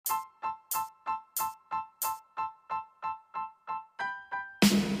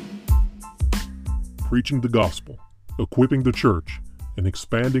preaching the gospel, equipping the church, and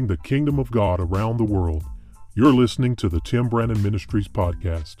expanding the kingdom of God around the world. You're listening to the Tim Brannan Ministries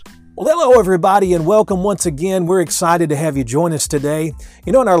podcast. Well, hello, everybody, and welcome once again. We're excited to have you join us today.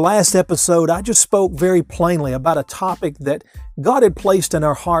 You know, in our last episode, I just spoke very plainly about a topic that God had placed in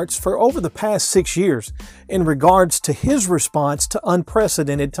our hearts for over the past 6 years in regards to His response to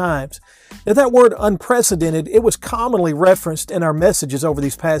unprecedented times. Now, that word unprecedented, it was commonly referenced in our messages over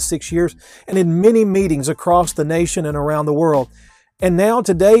these past 6 years and in many meetings across the nation and around the world. And now,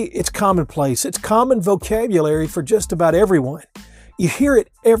 today, it's commonplace. It's common vocabulary for just about everyone. You hear it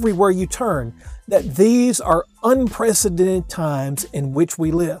everywhere you turn, that these are unprecedented times in which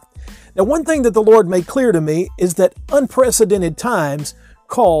we live. Now, one thing that the Lord made clear to me is that unprecedented times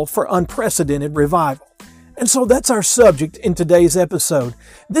call for unprecedented revival. And so that's our subject in today's episode.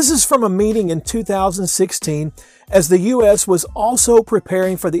 This is from a meeting in 2016 as the U.S. was also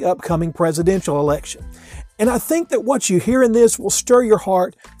preparing for the upcoming presidential election. And I think that what you hear in this will stir your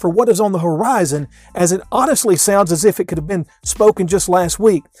heart for what is on the horizon, as it honestly sounds as if it could have been spoken just last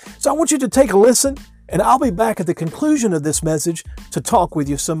week. So I want you to take a listen, and I'll be back at the conclusion of this message to talk with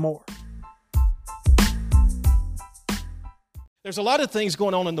you some more. There's a lot of things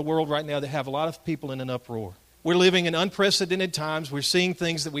going on in the world right now that have a lot of people in an uproar. We're living in unprecedented times. We're seeing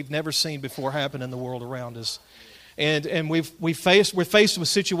things that we've never seen before happen in the world around us. And we're faced with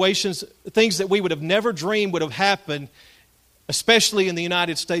situations, things that we would have never dreamed would have happened, especially in the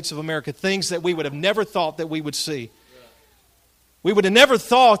United States of America, things that we would have never thought that we would see. We would have never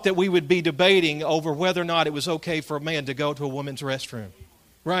thought that we would be debating over whether or not it was okay for a man to go to a woman's restroom,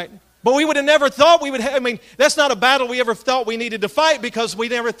 right? But we would have never thought we would have, that's not a battle we ever thought we needed to fight, because we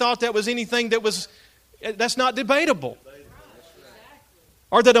never thought that was anything that's not debatable.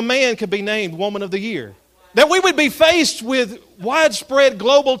 Or that a man could be named Woman of the Year. That we would be faced with widespread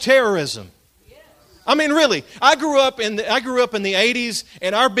global terrorism. I mean, really, I grew up in the 80s,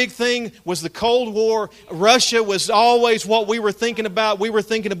 and our big thing was the Cold War. Russia was always what we were thinking about. We were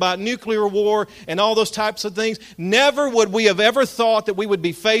thinking about nuclear war and all those types of things. Never would we have ever thought that we would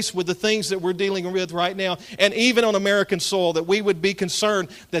be faced with the things that we're dealing with right now, and even on American soil, that we would be concerned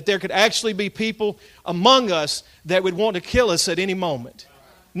that there could actually be people among us that would want to kill us at any moment.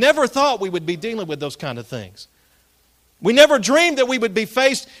 Never thought we would be dealing with those kind of things. We never dreamed that we would be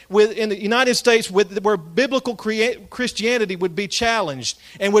faced with, in the United States, where biblical Christianity would be challenged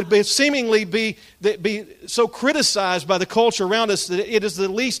and would seemingly be so criticized by the culture around us that it is the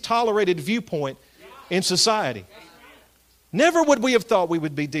least tolerated viewpoint in society. Never would we have thought we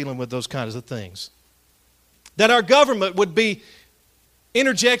would be dealing with those kinds of things. That our government would be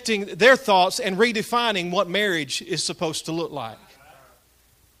interjecting their thoughts and redefining what marriage is supposed to look like.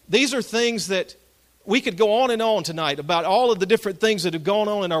 These are things that we could go on and on tonight about all of the different things that have gone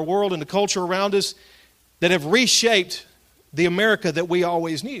on in our world and the culture around us that have reshaped the America that we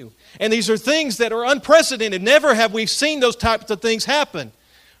always knew. And these are things that are unprecedented. Never have we seen those types of things happen.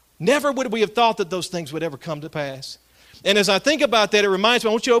 Never would we have thought that those things would ever come to pass. And as I think about that, it reminds me,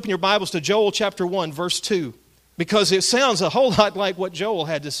 I want you to open your Bibles to Joel chapter 1, verse 2, because it sounds a whole lot like what Joel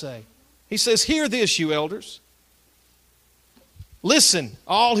had to say. He says, "Hear this, you elders. Listen,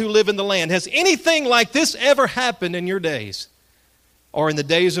 all who live in the land. Has anything like this ever happened in your days or in the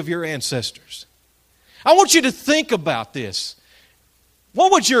days of your ancestors?" I want you to think about this.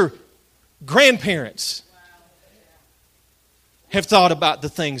 What would your grandparents have thought about the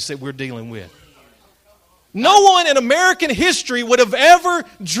things that we're dealing with? No one in American history would have ever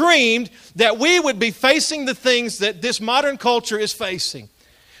dreamed that we would be facing the things that this modern culture is facing.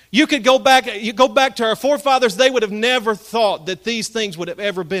 You go back to our forefathers, they would have never thought that these things would have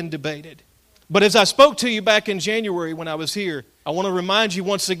ever been debated. But as I spoke to you back in January when I was here, I want to remind you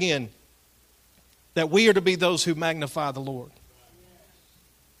once again that we are to be those who magnify the Lord.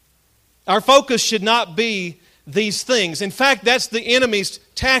 Our focus should not be these things. In fact, that's the enemy's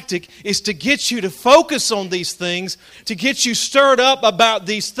tactic, is to get you to focus on these things, to get you stirred up about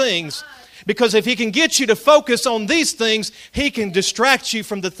these things. Because if he can get you to focus on these things, he can distract you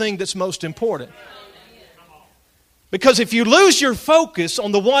from the thing that's most important. Because if you lose your focus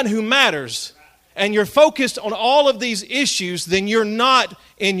on the one who matters, and you're focused on all of these issues, then you're not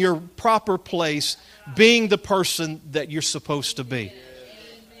in your proper place being the person that you're supposed to be.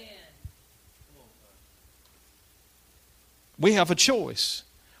 We have a choice.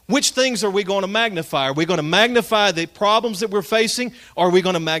 Which things are we going to magnify? Are we going to magnify the problems that we're facing, or are we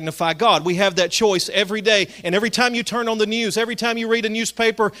going to magnify God? We have that choice every day. And every time you turn on the news, every time you read a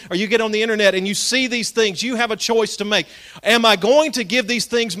newspaper or you get on the internet and you see these things, you have a choice to make. Am I going to give these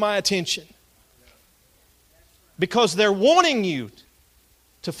things my attention? Because they're wanting you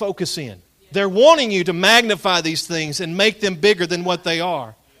to focus in. They're wanting you to magnify these things and make them bigger than what they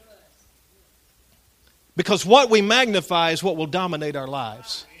are. Because what we magnify is what will dominate our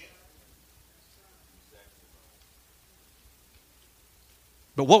lives.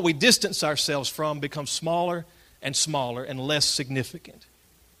 But what we distance ourselves from becomes smaller and smaller and less significant.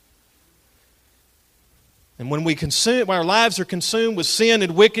 And when our lives are consumed with sin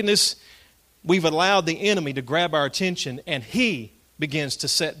and wickedness, we've allowed the enemy to grab our attention, and he begins to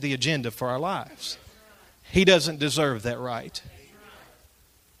set the agenda for our lives. He doesn't deserve that right.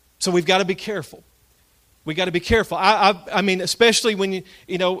 So we've got to be careful. We've got to be careful. I mean, especially when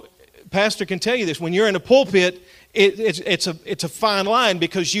you know, Pastor can tell you this, when you're in a pulpit, it's a fine line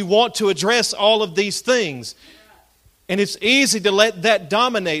because you want to address all of these things. And it's easy to let that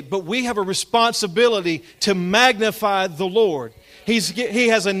dominate, but we have a responsibility to magnify the Lord. He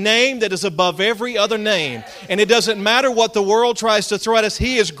has a name that is above every other name. And it doesn't matter what the world tries to throw at us.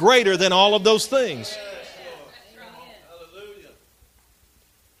 He is greater than all of those things.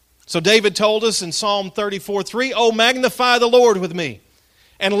 So David told us in Psalm 34:3, "Oh, magnify the Lord with me,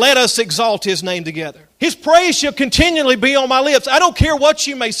 and let us exalt His name together. His praise shall continually be on my lips." I don't care what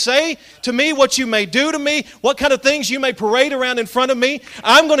you may say to me, what you may do to me, what kind of things you may parade around in front of me.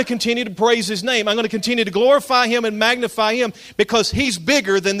 I'm going to continue to praise His name. I'm going to continue to glorify Him and magnify Him because He's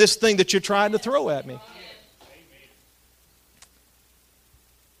bigger than this thing that you're trying to throw at me.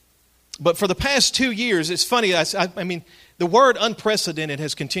 But for the past 2 years, it's funny, I mean, the word unprecedented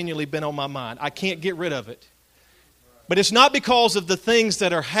has continually been on my mind. I can't get rid of it. But it's not because of the things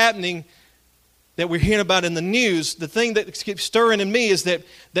that are happening that we're hearing about in the news. The thing that keeps stirring in me is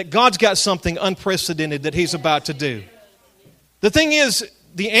that God's got something unprecedented that He's about to do. The thing is,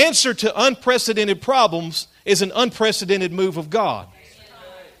 the answer to unprecedented problems is an unprecedented move of God.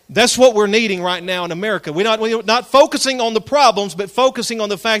 That's what we're needing right now in America. We're not focusing on the problems, but focusing on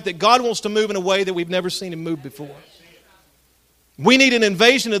the fact that God wants to move in a way that we've never seen Him move before. We need an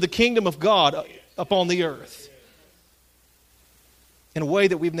invasion of the kingdom of God upon the earth in a way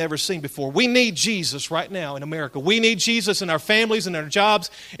that we've never seen before. We need Jesus right now in America. We need Jesus in our families, in our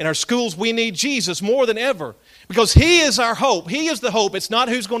jobs, in our schools. We need Jesus more than ever because He is our hope. He is the hope. It's not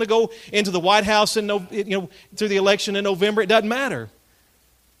who's going to go into the White House through the election in November. It doesn't matter.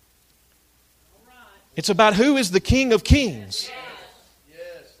 It's about who is the King of Kings.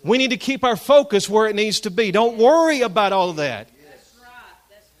 We need to keep our focus where it needs to be. Don't worry about all of that.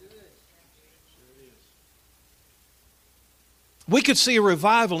 We could see a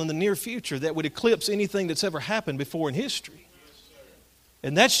revival in the near future that would eclipse anything that's ever happened before in history.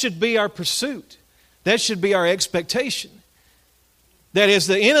 And that should be our pursuit. That should be our expectation. That as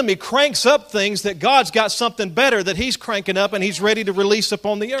the enemy cranks up things, that God's got something better that He's cranking up and He's ready to release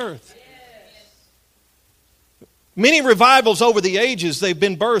upon the earth. Many revivals over the ages, they've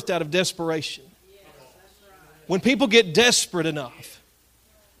been birthed out of desperation. When people get desperate enough,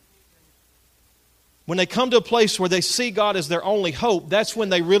 when they come to a place where they see God as their only hope, that's when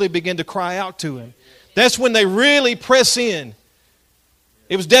they really begin to cry out to Him. That's when they really press in.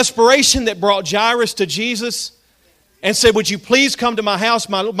 It was desperation that brought Jairus to Jesus and said, "Would you please come to my house?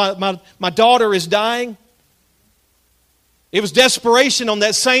 My daughter is dying." It was desperation on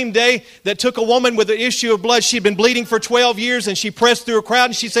that same day that took a woman with an issue of blood. She'd been bleeding for 12 years and she pressed through a crowd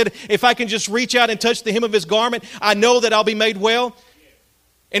and she said, "If I can just reach out and touch the hem of His garment, I know that I'll be made well."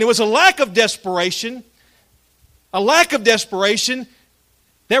 And it was a lack of desperation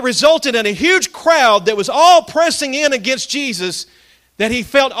that resulted in a huge crowd that was all pressing in against Jesus, that He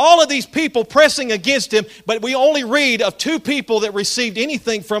felt all of these people pressing against Him, but we only read of 2 people that received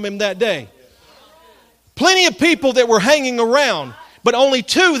anything from Him that day. Plenty of people that were hanging around, but only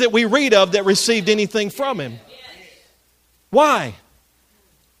 2 that we read of that received anything from Him. Why?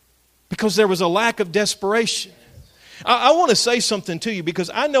 Because there was a lack of desperation. I want to say something to you because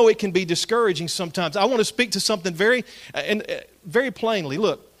I know it can be discouraging sometimes. I want to speak to something very plainly.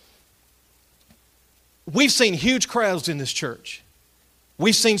 Look, we've seen huge crowds in this church.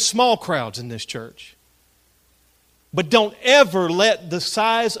 We've seen small crowds in this church. But don't ever let the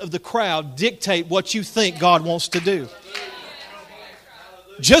size of the crowd dictate what you think God wants to do.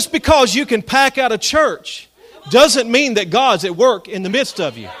 Just because you can pack out a church doesn't mean that God's at work in the midst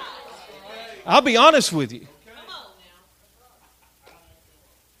of you. I'll be honest with you.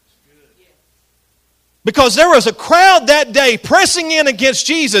 Because there was a crowd that day pressing in against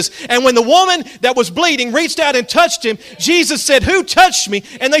Jesus. And when the woman that was bleeding reached out and touched Him, Jesus said, "Who touched me?"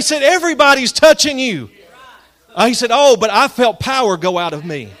 And they said, "Everybody's touching you." He said, "Oh, but I felt power go out of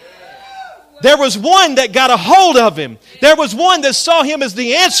me." There was one that got a hold of Him. There was one that saw Him as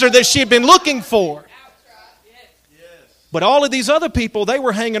the answer that she had been looking for. But all of these other people, they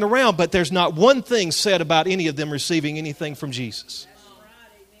were hanging around, but there's not one thing said about any of them receiving anything from Jesus.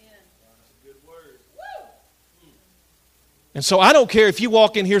 And so I don't care if you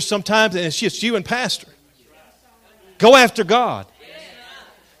walk in here sometimes and it's just you and Pastor. Go after God.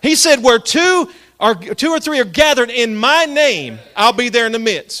 He said, where two or three are gathered in my name, I'll be there in the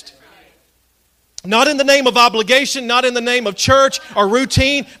midst. Not in the name of obligation, not in the name of church or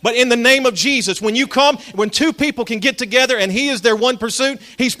routine, but in the name of Jesus. When you come, when two people can get together and He is their one pursuit,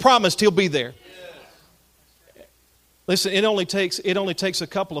 He's promised He'll be there. Listen, it only takes a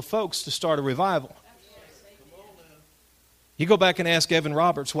couple of folks to start a revival. You go back and ask Evan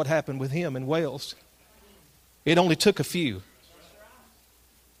Roberts what happened with him in Wales. It only took a few.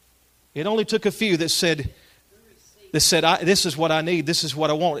 It only took a few that said, this is what I need, this is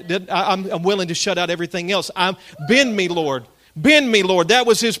what I want. I'm willing to shut out everything else. Bend me, Lord. Bend me, Lord. That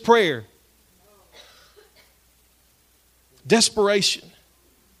was his prayer. Desperation.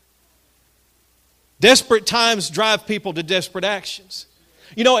 Desperate times drive people to desperate actions.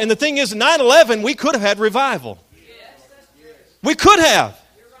 You know, and the thing is, 9/11, we could have had revival. We could have.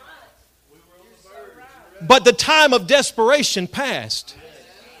 But the time of desperation passed.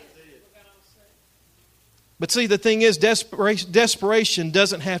 But see, the thing is, desperation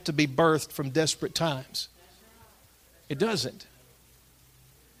doesn't have to be birthed from desperate times. It doesn't.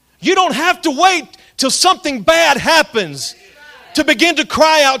 You don't have to wait till something bad happens to begin to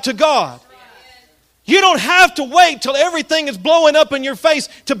cry out to God. You don't have to wait till everything is blowing up in your face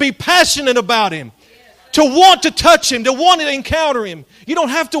to be passionate about Him, to want to touch Him, to want to encounter Him. You don't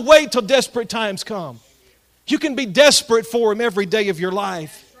have to wait till desperate times come. You can be desperate for Him every day of your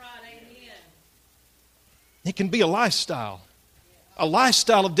life. It can be a lifestyle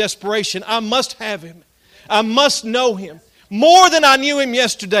of desperation. I must have Him. I must know Him. More than I knew Him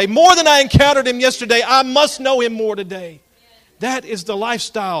yesterday, more than I encountered Him yesterday, I must know Him more today. That is the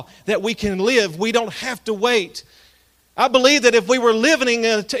lifestyle that we can live. We don't have to wait. I believe that if we were living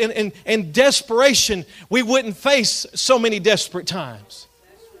in desperation, we wouldn't face so many desperate times.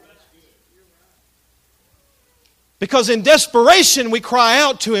 Because in desperation, we cry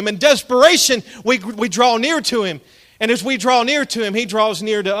out to Him. In desperation, we draw near to Him. And as we draw near to Him, He draws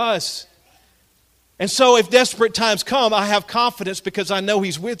near to us. And so if desperate times come, I have confidence because I know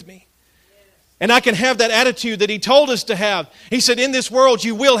He's with me. And I can have that attitude that He told us to have. He said, in this world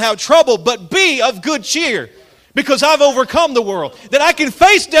you will have trouble, but be of good cheer, because I've overcome the world. That I can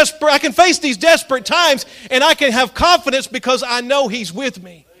face these desperate times, and I can have confidence because I know He's with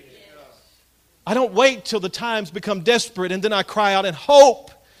me. I don't wait till the times become desperate and then I cry out and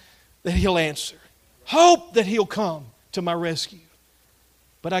hope that He'll answer. Hope that He'll come to my rescue.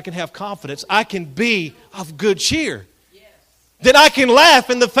 But I can have confidence. I can be of good cheer. That I can laugh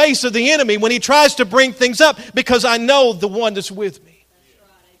in the face of the enemy when he tries to bring things up because I know the one that's with me.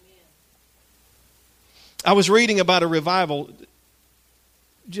 I was reading about a revival,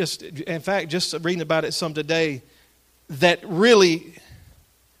 just reading about it some today, that really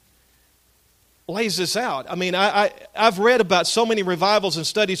lays this out. I mean, I've read about so many revivals and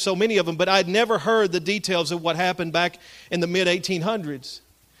studied so many of them, but I'd never heard the details of what happened back in the mid-1800s.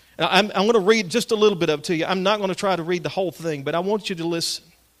 I'm going to read just a little bit of it to you. I'm not going to try to read the whole thing, but I want you to listen.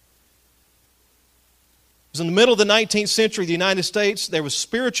 It was in the middle of the 19th century, the United States. There was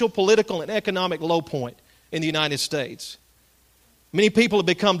spiritual, political, and economic low point in the United States. Many people had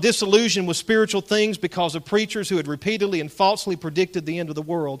become disillusioned with spiritual things because of preachers who had repeatedly and falsely predicted the end of the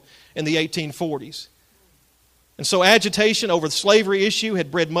world in the 1840s. And so agitation over the slavery issue had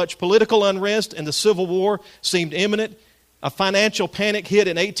bred much political unrest, and the Civil War seemed imminent. A financial panic hit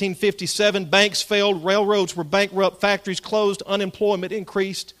in 1857. Banks failed, railroads were bankrupt, factories closed, unemployment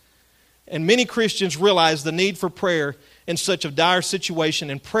increased. And many Christians realized the need for prayer in such a dire situation,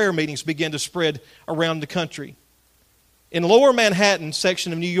 and prayer meetings began to spread around the country. In Lower Manhattan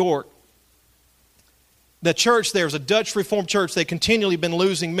section of New York, the church there is a Dutch Reformed church. They continually been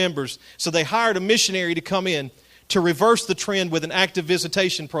losing members. So they hired a missionary to come in to reverse the trend with an active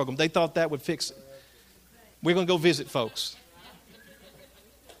visitation program. They thought that would fix it. We're going to go visit folks.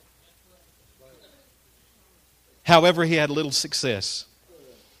 However, he had little success.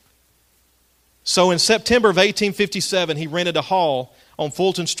 So in September of 1857, he rented a hall on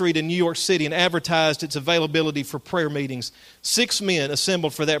Fulton Street in New York City and advertised its availability for prayer meetings. 6 men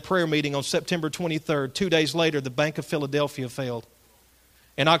assembled for that prayer meeting on September 23rd. 2 days later, the Bank of Philadelphia failed.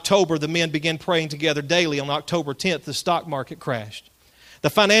 In October, the men began praying together daily. On October 10th, the stock market crashed. The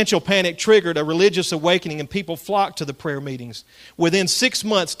financial panic triggered a religious awakening, and people flocked to the prayer meetings. Within 6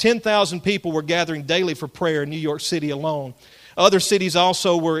 months, 10,000 people were gathering daily for prayer in New York City alone. Other cities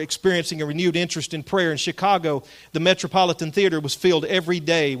also were experiencing a renewed interest in prayer. In Chicago, the Metropolitan Theater was filled every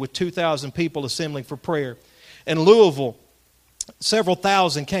day with 2,000 people assembling for prayer. In Louisville, several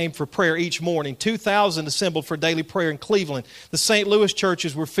thousand came for prayer each morning. 2,000 assembled for daily prayer in Cleveland. The St. Louis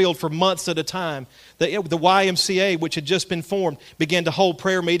churches were filled for months at a time. The YMCA, which had just been formed, began to hold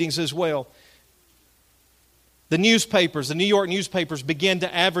prayer meetings as well. The newspapers, the New York newspapers, began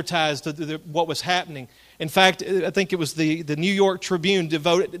to advertise what was happening. In fact, I think it was the New York Tribune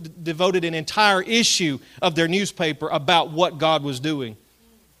devoted an entire issue of their newspaper about what God was doing.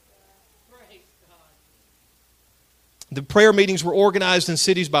 The prayer meetings were organized in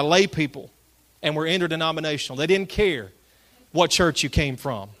cities by lay people and were interdenominational. They didn't care what church you came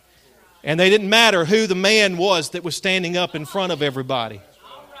from. And they didn't matter who the man was that was standing up in front of everybody.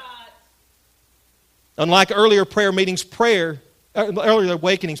 Unlike earlier prayer meetings, earlier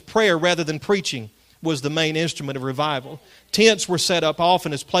awakenings, prayer rather than preaching was the main instrument of revival. Tents were set up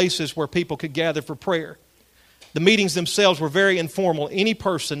often as places where people could gather for prayer. The meetings themselves were very informal. Any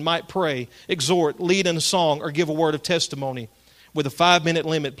person might pray, exhort, lead in a song, or give a word of testimony with a 5-minute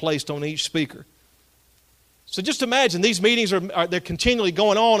limit placed on each speaker. So just imagine these meetings they're continually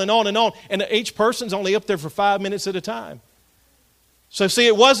going on and on and on, and each person's only up there for 5 minutes at a time. So see,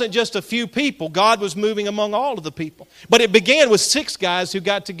 it wasn't just a few people. God was moving among all of the people. But it began with 6 guys who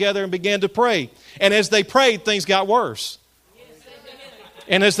got together and began to pray. And as they prayed, things got worse.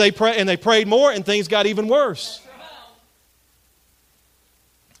 And as they prayed more, and things got even worse.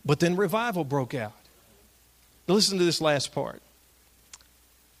 But then revival broke out. Now listen to this last part.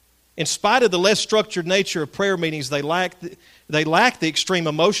 In spite of the less structured nature of prayer meetings, they lacked the extreme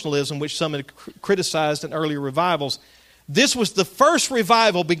emotionalism which some had criticized in earlier revivals. This was the first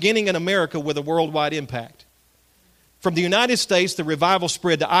revival beginning in America with a worldwide impact. From the United States, the revival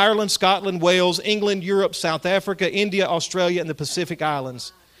spread to Ireland, Scotland, Wales, England, Europe, South Africa, India, Australia, and the Pacific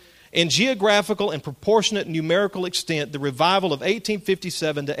Islands. In geographical and proportionate numerical extent, the revival of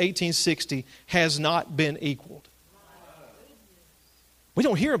 1857 to 1860 has not been equaled. We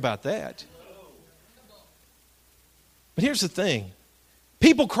don't hear about that. But here's the thing.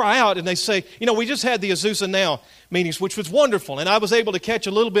 People cry out and they say, we just had the Azusa Now meetings, which was wonderful. And I was able to catch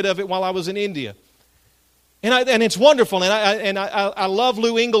a little bit of it while I was in India. And it's wonderful. And I love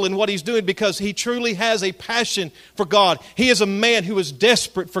Lou Engle and what he's doing because he truly has a passion for God. He is a man who is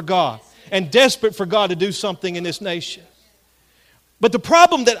desperate for God and desperate for God to do something in this nation. But the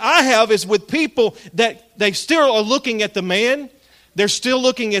problem that I have is with people that they still are looking at the man. They're still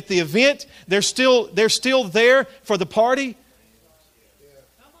looking at the event. They're still there for the party.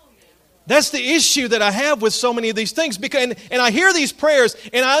 That's the issue that I have with so many of these things. And I hear these prayers,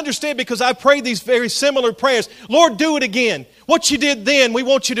 and I understand because I prayed these very similar prayers. Lord, do it again. What you did then, we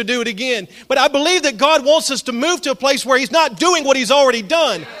want you to do it again. But I believe that God wants us to move to a place where He's not doing what He's already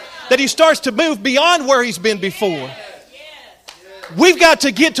done. That He starts to move beyond where He's been before. We've got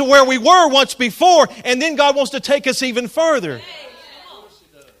to get to where we were once before, and then God wants to take us even further.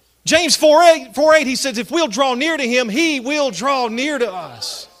 James 4:8, he says, if we'll draw near to Him, He will draw near to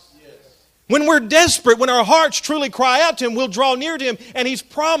us. When we're desperate, when our hearts truly cry out to Him, we'll draw near to Him. And He's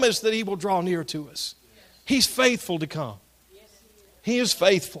promised that He will draw near to us. He's faithful to come. He is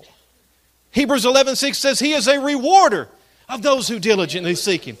faithful. Hebrews 11:6 says He is a rewarder of those who diligently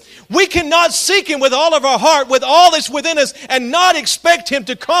seek Him. We cannot seek Him with all of our heart, with all that's within us, and not expect Him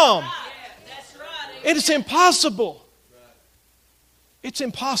to come. It is impossible. It's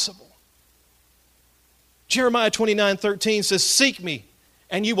impossible. Jeremiah 29:13 says, seek me.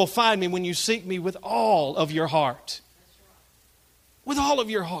 And you will find me when you seek me with all of your heart. With all of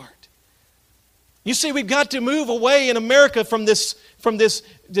your heart. You see, we've got to move away in America from this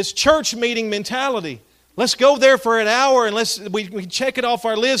church meeting mentality. Let's go there for an hour and we check it off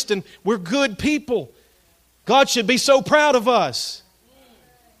our list and we're good people. God should be so proud of us.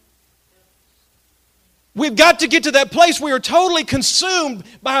 We've got to get to that place where we're totally consumed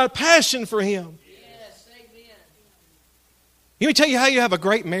by our passion for Him. Let me tell you how you have a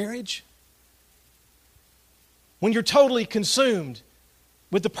great marriage. When you're totally consumed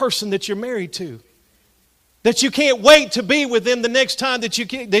with the person that you're married to. That you can't wait to be with them the next time that you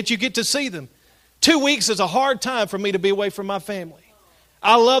get to see them. 2 weeks is a hard time for me to be away from my family.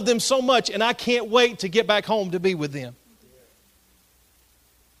 I love them so much and I can't wait to get back home to be with them.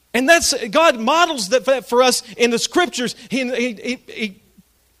 And God models that for us in the Scriptures. He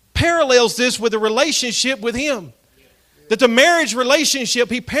parallels this with a relationship with Him. That the marriage relationship,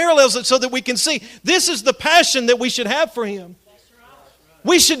 He parallels it so that we can see this is the passion that we should have for Him.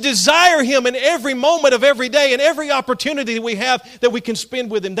 We should desire Him in every moment of every day and every opportunity that we have that we can spend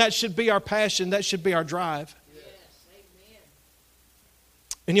with Him. That should be our passion. That should be our drive.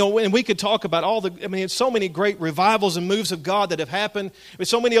 And and we could talk about it's so many great revivals and moves of God that have happened. There's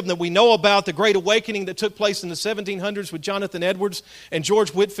so many of them that we know about. The Great Awakening that took place in the 1700s with Jonathan Edwards and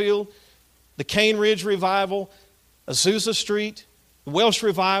George Whitefield, the Cane Ridge Revival, Azusa Street, the Welsh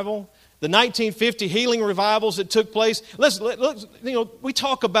Revival, the 1950 healing revivals that took place. We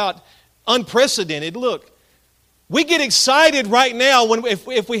talk about unprecedented. Look, we get excited right now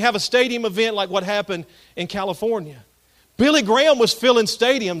if we have a stadium event like what happened in California. Billy Graham was filling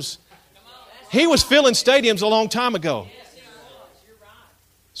stadiums. He was filling stadiums a long time ago.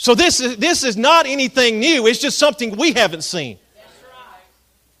 So this is not anything new. It's just something we haven't seen.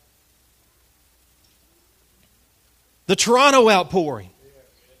 The Toronto outpouring.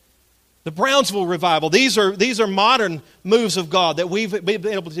 The Brownsville revival. These are modern moves of God that we've been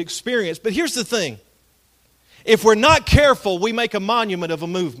able to experience. But here's the thing. If we're not careful, we make a monument of a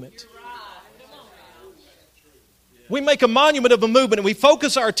movement. We make a monument of a movement and we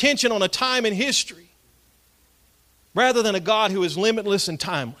focus our attention on a time in history rather than a God who is limitless and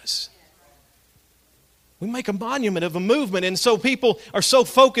timeless. We make a monument of a movement, and so people are so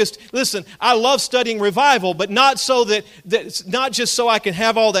focused. Listen, I love studying revival, but not so that not just so I can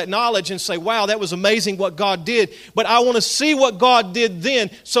have all that knowledge and say, wow, that was amazing what God did. But I want to see what God did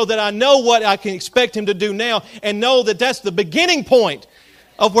then so that I know what I can expect Him to do now and know that that's the beginning point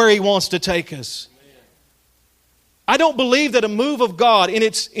of where He wants to take us. I don't believe that a move of God in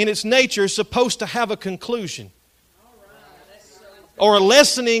its nature is supposed to have a conclusion. Or a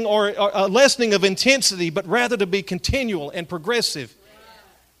lessening of intensity, but rather to be continual and progressive.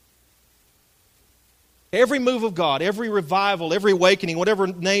 Every move of God, every revival, every awakening, whatever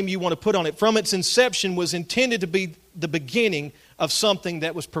name you want to put on it, from its inception was intended to be the beginning of something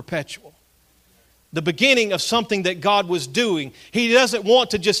that was perpetual. The beginning of something that God was doing. He doesn't want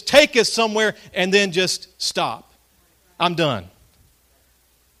to just take us somewhere and then just stop. I'm done.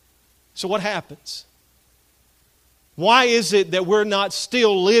 So what happens? Why is it that we're not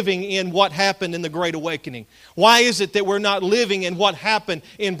still living in what happened in the Great Awakening? Why is it that we're not living in what happened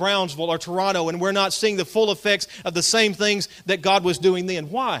in Brownsville or Toronto and we're not seeing the full effects of the same things that God was doing then?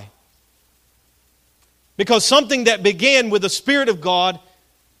 Why? Because something that began with the Spirit of God,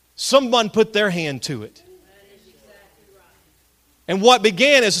 someone put their hand to it. And what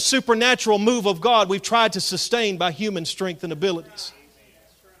began as a supernatural move of God, we've tried to sustain by human strength and abilities.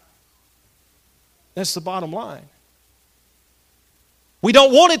 That's the bottom line. We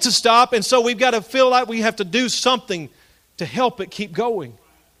don't want it to stop, and so we've got to feel like we have to do something to help it keep going.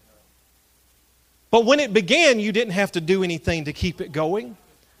 But when it began, you didn't have to do anything to keep it going.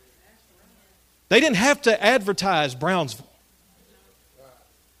 They didn't have to advertise Brownsville.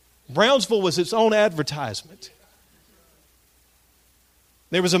 Brownsville was its own advertisement.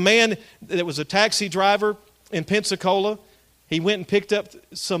 There was a man that was a taxi driver in Pensacola. He went and picked up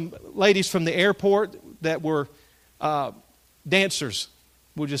some ladies from the airport that were dancers,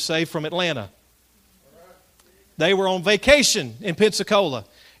 we'll just say, from Atlanta. They were on vacation in Pensacola.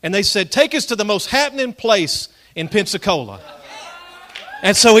 And they said, take us to the most happening place in Pensacola.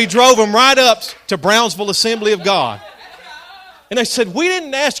 And so he drove them right up to Brownsville Assembly of God. And they said, we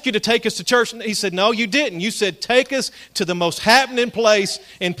didn't ask you to take us to church. And he said, no, you didn't. You said, take us to the most happening place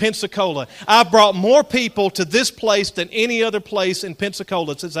in Pensacola. I brought more people to this place than any other place in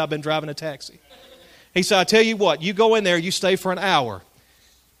Pensacola since I've been driving a taxi. He said, I tell you what, you go in there, you stay for an hour.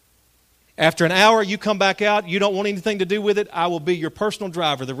 After an hour, you come back out, you don't want anything to do with it, I will be your personal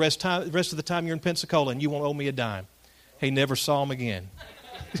driver the rest of the time you're in Pensacola, and you won't owe me a dime. He never saw him again.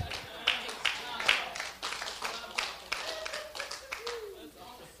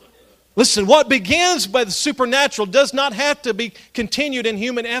 Listen, what begins by the supernatural does not have to be continued in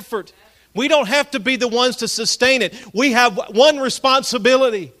human effort. We don't have to be the ones to sustain it. We have one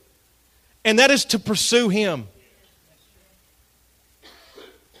responsibility. And that is to pursue Him.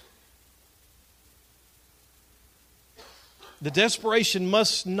 The desperation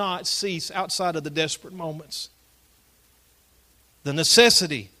must not cease outside of the desperate moments. The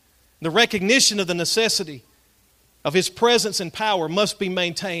necessity, the recognition of the necessity of His presence and power must be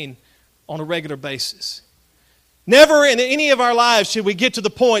maintained on a regular basis. Never in any of our lives should we get to the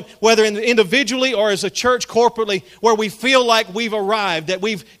point, whether individually or as a church corporately, where we feel like we've arrived, that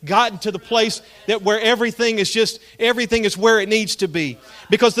we've gotten to the place that where everything is where it needs to be.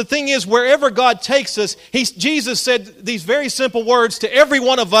 Because the thing is, wherever God takes us, Jesus said these very simple words to every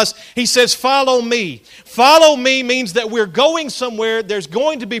one of us. He says, follow me. Follow me means that we're going somewhere, there's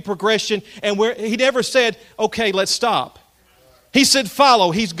going to be progression, and He never said, okay, let's stop. He said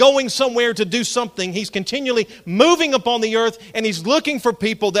follow. He's going somewhere to do something. He's continually moving upon the earth, and He's looking for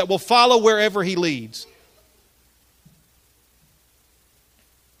people that will follow wherever He leads.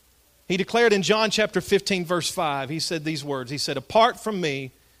 He declared in John chapter 15, verse 5, he said these words. He said, apart from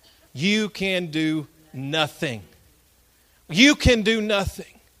me, you can do nothing. You can do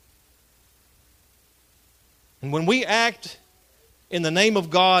nothing. And when we act in the name of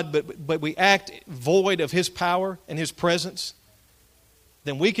God, but we act void of His power and His presence,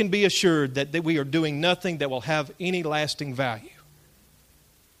 then we can be assured that we are doing nothing that will have any lasting value.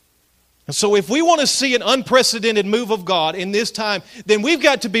 And so if we want to see an unprecedented move of God in this time, then we've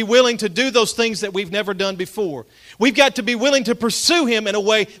got to be willing to do those things that we've never done before. We've got to be willing to pursue Him in a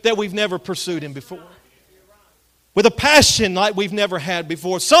way that we've never pursued Him before. With a passion like we've never had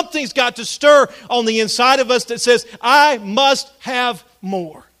before. Something's got to stir on the inside of us that says, I must have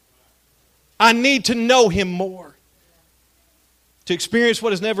more. I need to know Him more. To experience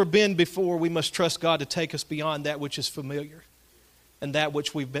what has never been before, we must trust God to take us beyond that which is familiar and that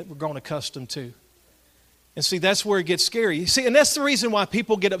which we've grown accustomed to. And see, that's where it gets scary. You see, and that's the reason why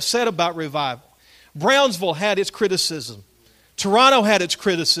people get upset about revival. Brownsville had its criticism. Toronto had its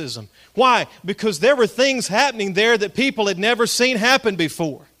criticism. Why? Because there were things happening there that people had never seen happen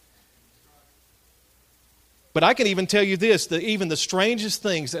before. But I can even tell you this, that even the strangest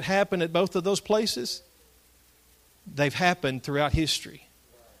things that happened at both of those places, they've happened throughout history.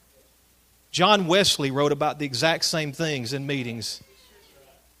 John Wesley wrote about the exact same things in meetings.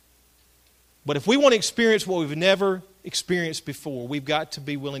 But if we want to experience what we've never experienced before, we've got to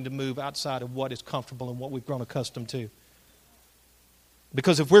be willing to move outside of what is comfortable and what we've grown accustomed to.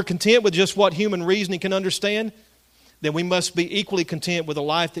 Because if we're content with just what human reasoning can understand, then we must be equally content with a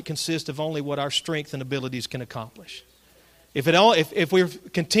life that consists of only what our strength and abilities can accomplish. If we're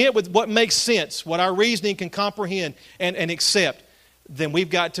content with what makes sense, what our reasoning can comprehend and accept, then we've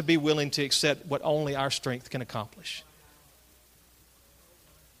got to be willing to accept what only our strength can accomplish.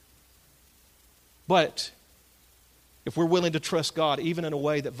 But if we're willing to trust God, even in a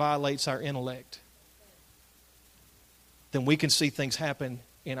way that violates our intellect, then we can see things happen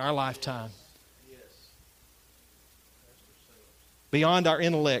in our lifetime. Beyond our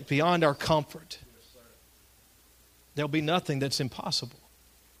intellect, beyond our comfort. There'll be nothing that's impossible.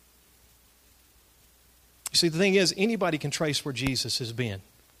 You see, the thing is, anybody can trace where Jesus has been.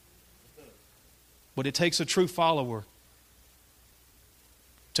 But it takes a true follower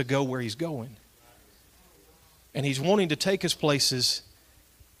to go where He's going. And He's wanting to take us places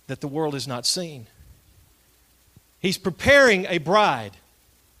that the world has not seen. He's preparing a bride.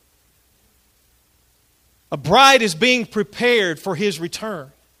 A bride is being prepared for His return.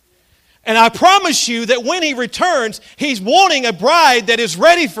 And I promise you that when He returns, He's wanting a bride that is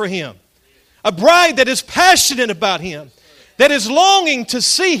ready for Him. A bride that is passionate about Him. That is longing to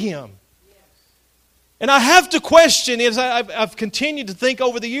see Him. And I have to question, as I've continued to think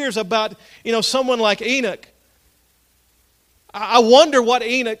over the years about, someone like Enoch. I wonder what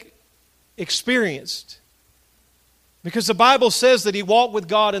Enoch experienced. Because the Bible says that he walked with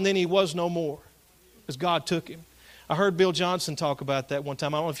God and then he was no more. Because God took him. I heard Bill Johnson talk about that one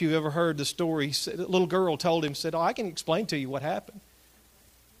time. I don't know if you've ever heard the story. He said, a little girl told him, said, I can explain to you what happened.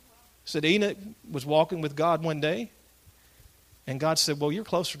 He said, Enoch was walking with God one day. And God said, well, you're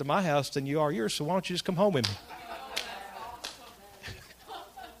closer to my house than you are yours, so why don't you just come home with me?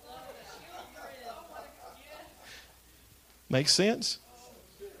 Makes sense?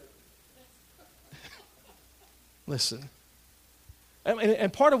 Listen.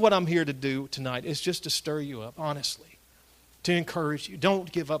 And part of what I'm here to do tonight is just to stir you up, honestly. To encourage you.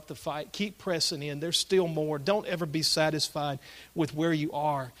 Don't give up the fight. Keep pressing in. There's still more. Don't ever be satisfied with where you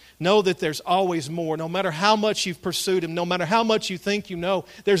are. Know that there's always more. No matter how much you've pursued Him, no matter how much you think you know,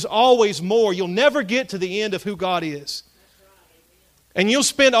 there's always more. You'll never get to the end of who God is. And you'll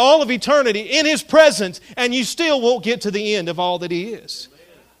spend all of eternity in His presence, and you still won't get to the end of all that He is.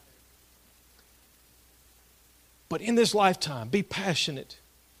 But in this lifetime, be passionate.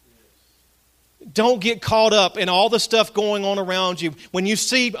 Don't get caught up in all the stuff going on around you. When you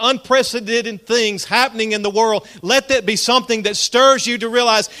see unprecedented things happening in the world, let that be something that stirs you to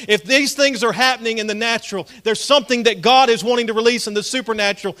realize if these things are happening in the natural, there's something that God is wanting to release in the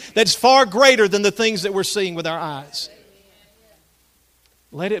supernatural that's far greater than the things that we're seeing with our eyes.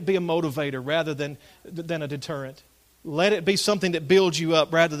 Let it be a motivator rather than a deterrent. Let it be something that builds you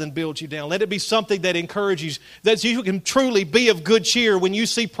up rather than builds you down. Let it be something that encourages you, that you can truly be of good cheer when you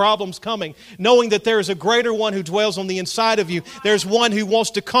see problems coming, knowing that there is a greater one who dwells on the inside of you. There's one who wants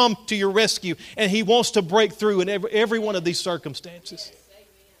to come to your rescue, and He wants to break through in every one of these circumstances.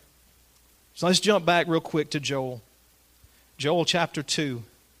 So let's jump back real quick to Joel. Joel chapter 2.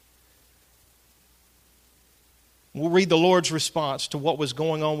 We'll read the Lord's response to what was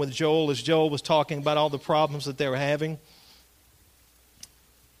going on with Joel as Joel was talking about all the problems that they were having.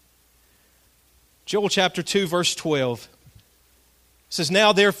 Joel chapter 2, verse 12. It says,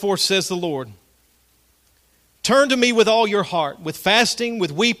 "Now therefore, says the Lord, turn to me with all your heart, with fasting, with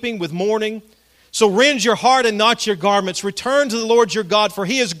weeping, with mourning. So rend your heart and not your garments. Return to the Lord your God, for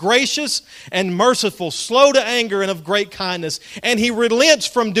He is gracious and merciful, slow to anger and of great kindness, and He relents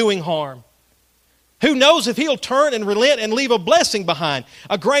from doing harm. Who knows if He'll turn and relent and leave a blessing behind,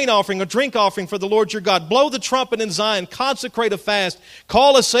 a grain offering, a drink offering for the Lord your God. Blow the trumpet in Zion, consecrate a fast,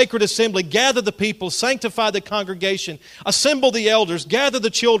 call a sacred assembly, gather the people, sanctify the congregation, assemble the elders, gather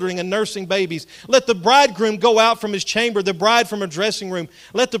the children and nursing babies. Let the bridegroom go out from his chamber, the bride from her dressing room.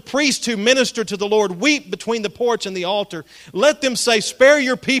 Let the priests who minister to the Lord weep between the porch and the altar. Let them say, spare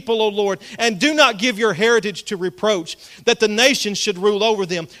your people, O Lord, and do not give your heritage to reproach, that the nations should rule over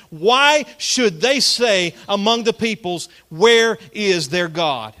them. Why should they say among the peoples, where is their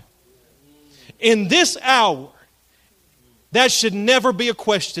God?" In this hour, that should never be a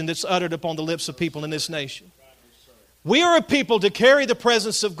question that's uttered upon the lips of people in this nation. We are a people to carry the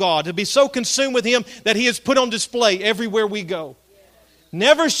presence of God, to be so consumed with Him that He is put on display everywhere we go.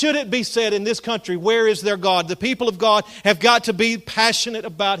 Never should it be said in this country, where is their God? The people of God have got to be passionate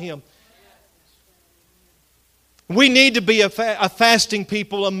about Him. We need to be a fasting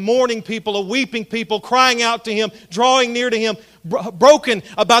people, a mourning people, a weeping people, crying out to Him, drawing near to Him, broken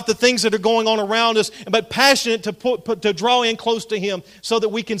about the things that are going on around us, but passionate to draw in close to Him so that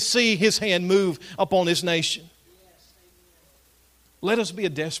we can see His hand move upon this nation. Let us be a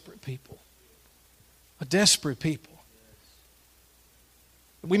desperate people. A desperate people.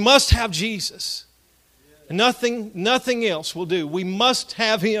 We must have Jesus. Nothing else will do. We must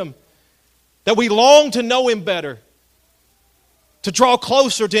have Him. That we long to know Him better, to draw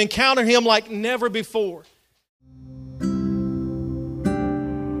closer, to encounter Him like never before.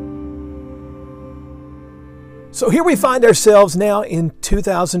 So here we find ourselves now in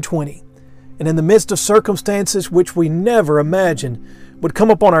 2020, and in the midst of circumstances which we never imagined would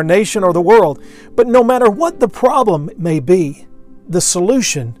come upon our nation or the world. But no matter what the problem may be, the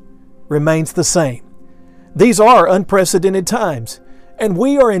solution remains the same. These are unprecedented times, and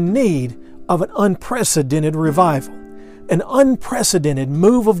we are in need of an unprecedented revival, an unprecedented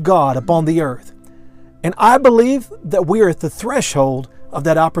move of God upon the earth. And I believe that we are at the threshold of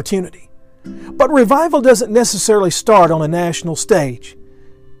that opportunity. But revival doesn't necessarily start on a national stage.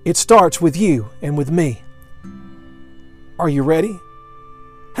 It starts with you and with me. Are you ready?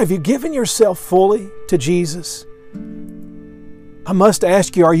 Have you given yourself fully to Jesus? I must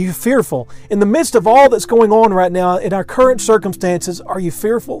ask you, are you fearful? In the midst of all that's going on right now, in our current circumstances, are you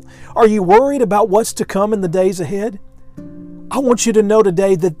fearful? Are you worried about what's to come in the days ahead? I want you to know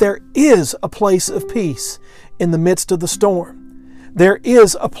today that there is a place of peace in the midst of the storm. There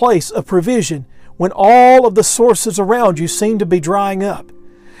is a place of provision when all of the sources around you seem to be drying up.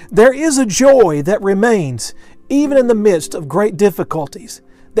 There is a joy that remains even in the midst of great difficulties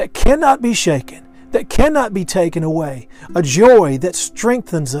that cannot be shaken, that cannot be taken away, a joy that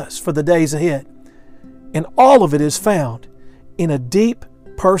strengthens us for the days ahead. And all of it is found in a deep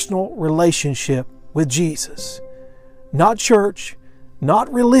personal relationship with Jesus. Not church,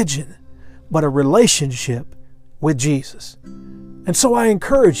 not religion, but a relationship with Jesus. And so I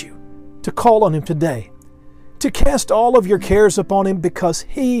encourage you to call on Him today, to cast all of your cares upon Him because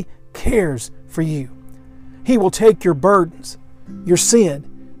He cares for you. He will take your burdens, your sin,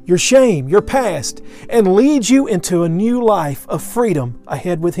 your shame, your past, and lead you into a new life of freedom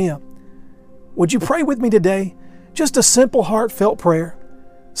ahead with Him. Would you pray with me today? Just a simple, heartfelt prayer.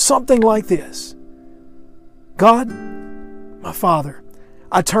 Something like this. God, my Father,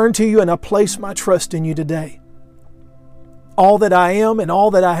 I turn to You and I place my trust in You today. All that I am and all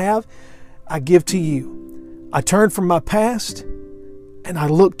that I have, I give to You. I turn from my past and I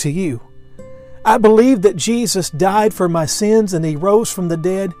look to You. I believe that Jesus died for my sins and He rose from the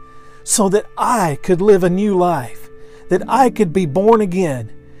dead so that I could live a new life, that I could be born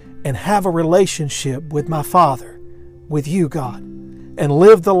again and have a relationship with my Father, with You, God, and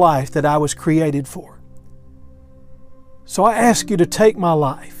live the life that I was created for. So I ask You to take my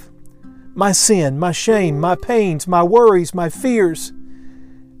life, my sin, my shame, my pains, my worries, my fears,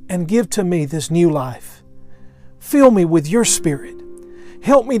 and give to me this new life. Fill me with Your Spirit.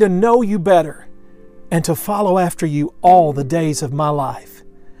 Help me to know You better and to follow after You all the days of my life.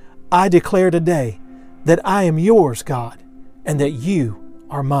 I declare today that I am Yours, God, and that You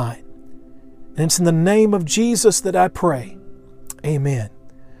are mine. And it's in the name of Jesus that I pray. Amen.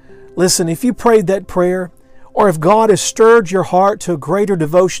 Listen, if you prayed that prayer, or if God has stirred your heart to a greater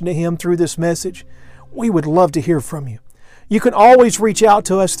devotion to Him through this message, we would love to hear from you. You can always reach out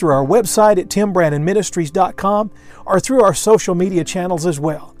to us through our website at timbrannonministries.com or through our social media channels as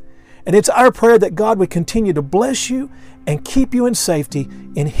well. And it's our prayer that God would continue to bless you and keep you in safety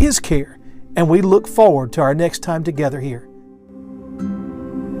in His care. And we look forward to our next time together here